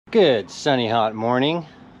Good sunny hot morning.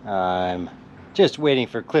 I'm just waiting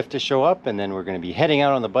for Cliff to show up, and then we're going to be heading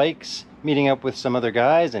out on the bikes, meeting up with some other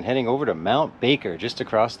guys and heading over to Mount Baker just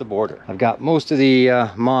across the border. I've got most of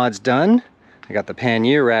the mods done. I got the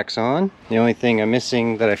pannier racks on. The only thing I'm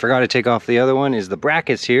missing that I forgot to take off the other one is the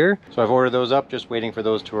brackets here. So I've ordered those up, just waiting for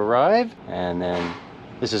those to arrive. And then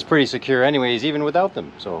this is pretty secure anyways, even without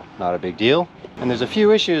them, so not a big deal. And there's a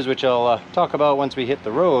few issues which I'll talk about once we hit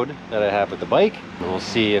the road that I have with the bike. We'll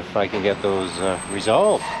see if I can get those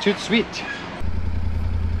resolved. Toot sweet.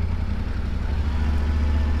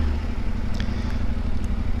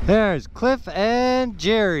 There's Cliff and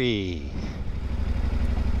Jerry.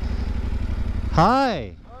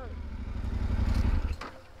 Hi.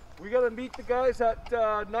 We gotta meet the guys at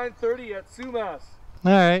 9:30 at Sumas.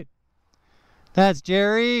 All right. That's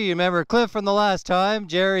Jerry. You remember Cliff from the last time.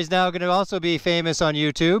 Jerry's now going to also be famous on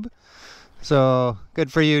YouTube. So good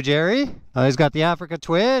for you, Jerry. He's got the Africa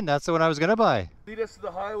Twin. That's the one I was going to buy. Lead us to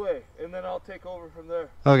the highway and then I'll take over from there.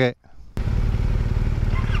 Okay.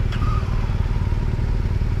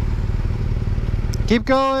 Keep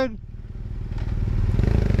going.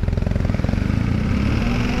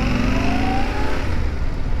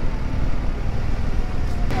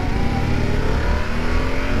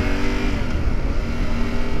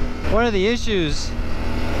 One of the issues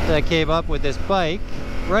that came up with this bike,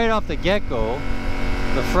 right off the get-go,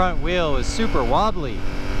 the front wheel was super wobbly.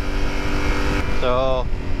 So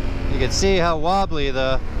you can see how wobbly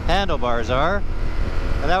the handlebars are.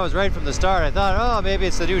 And that was right from the start. I thought, oh, maybe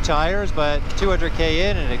it's the new tires, but 200k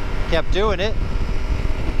in and it kept doing it.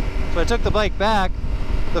 So I took the bike back.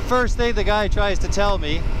 The first thing the guy tries to tell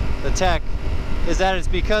me, the tech, is that it's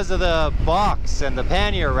because of the box and the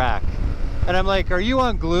pannier rack. And I'm like, are you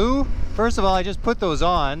on glue? First of all, I just put those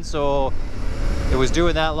on, so it was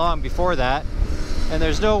doing that long before that. And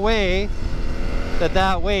there's no way that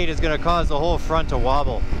that weight is going to cause the whole front to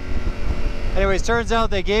wobble. Anyways, turns out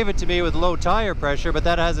they gave it to me with low tire pressure, but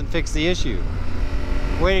that hasn't fixed the issue.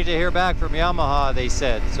 Waiting to hear back from Yamaha, they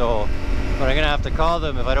said. So, but I'm going to have to call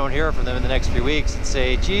them if I don't hear from them in the next few weeks and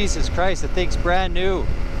say, Jesus Christ, the thing's brand new.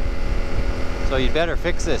 So you'd better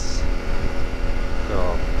fix this.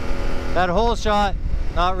 So that whole shot,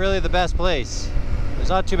 not really the best place. There's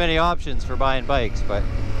not too many options for buying bikes, but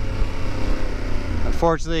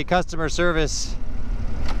unfortunately customer service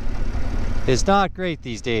is not great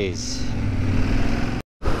these days.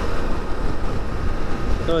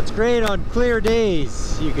 So it's great on clear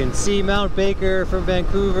days. You can see Mount Baker from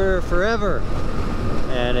Vancouver forever.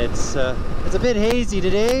 And it's a bit hazy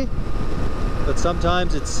today, but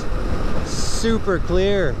sometimes it's super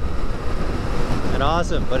clear and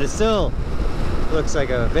awesome, but it still looks like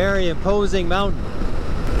a very imposing mountain.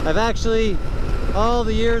 I've actually, all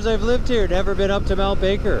the years I've lived here, never been up to Mount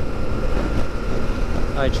Baker.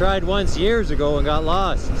 I tried once years ago and got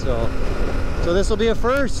lost, so this will be a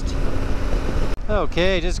first.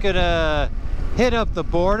 Okay, just gonna hit up the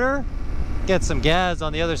border, get some gas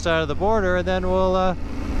on the other side of the border, and then we'll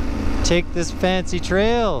take this fancy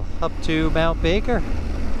trail up to Mount Baker.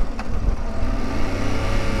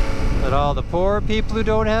 But all the poor people who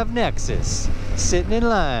don't have Nexus sitting in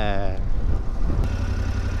line.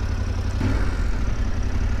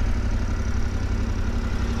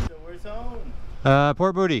 So where's home?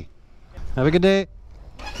 Port Moody. Have a good day.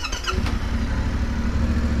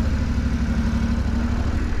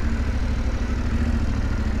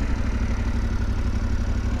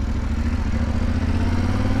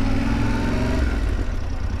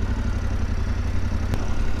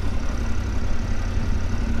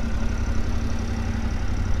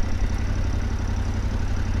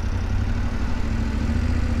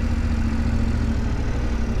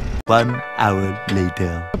 One hour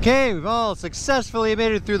later. Okay, we've all successfully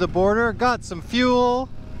made it through the border, got some fuel,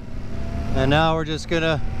 and now we're just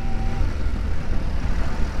gonna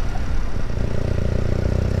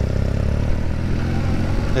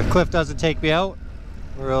if Cliff doesn't take me out,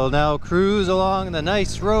 we'll now cruise along the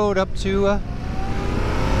nice road up to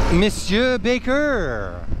Monsieur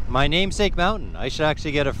Baker, my namesake mountain. I should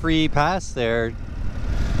actually get a free pass there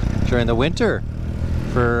during the winter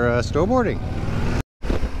for snowboarding.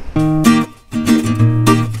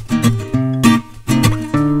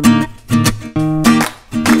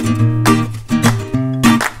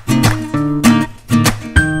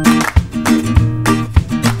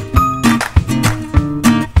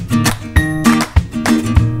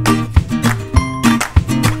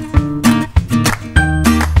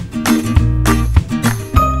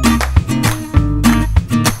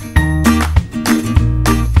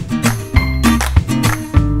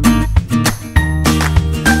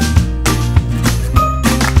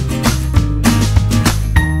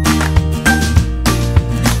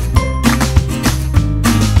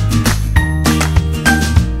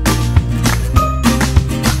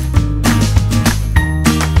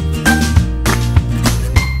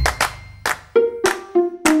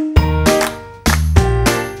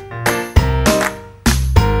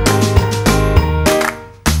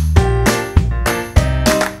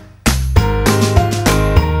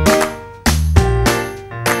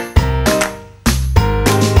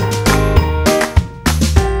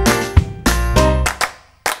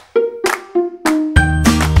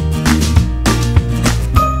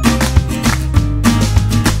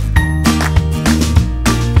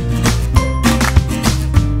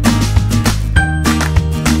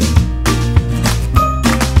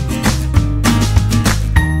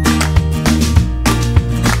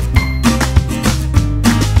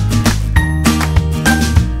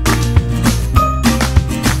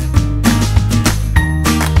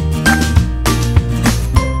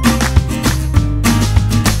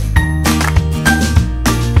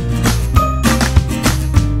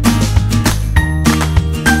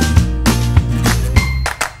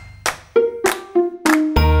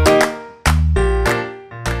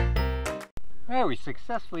 There, we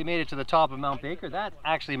successfully made it to the top of Mount Baker. That's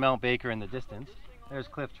actually Mount Baker in the distance. There's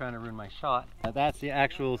Cliff trying to ruin my shot. That's the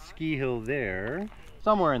actual ski hill there.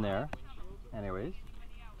 Somewhere in there. Anyways.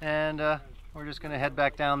 And we're just going to head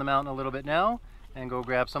back down the mountain a little bit now and go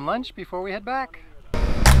grab some lunch before we head back.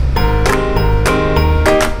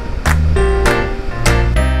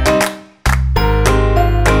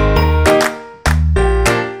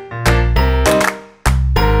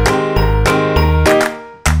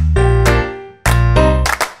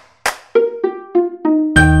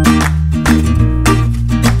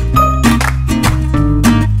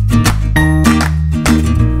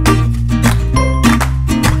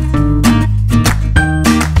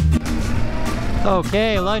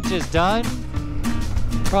 Okay, lunch is done.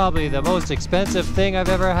 Probably the most expensive thing I've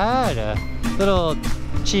ever had. A little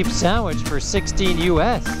cheap sandwich for 16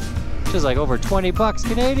 US, which is like over 20 bucks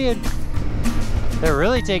Canadian. They're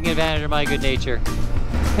really taking advantage of my good nature.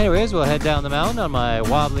 Anyways, we'll head down the mountain on my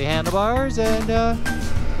wobbly handlebars and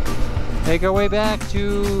make our way back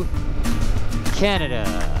to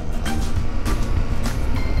Canada.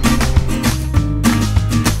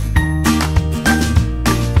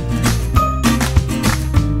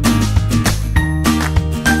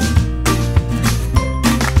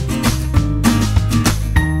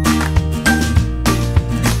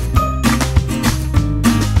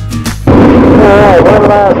 Alright, one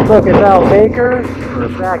last look at Mount Baker.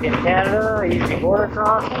 We're back in Canada, easy border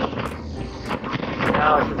crossing.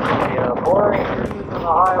 Now it's just going to be a boring cruise on the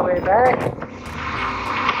highway back.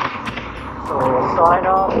 So we'll sign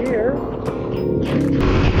off here.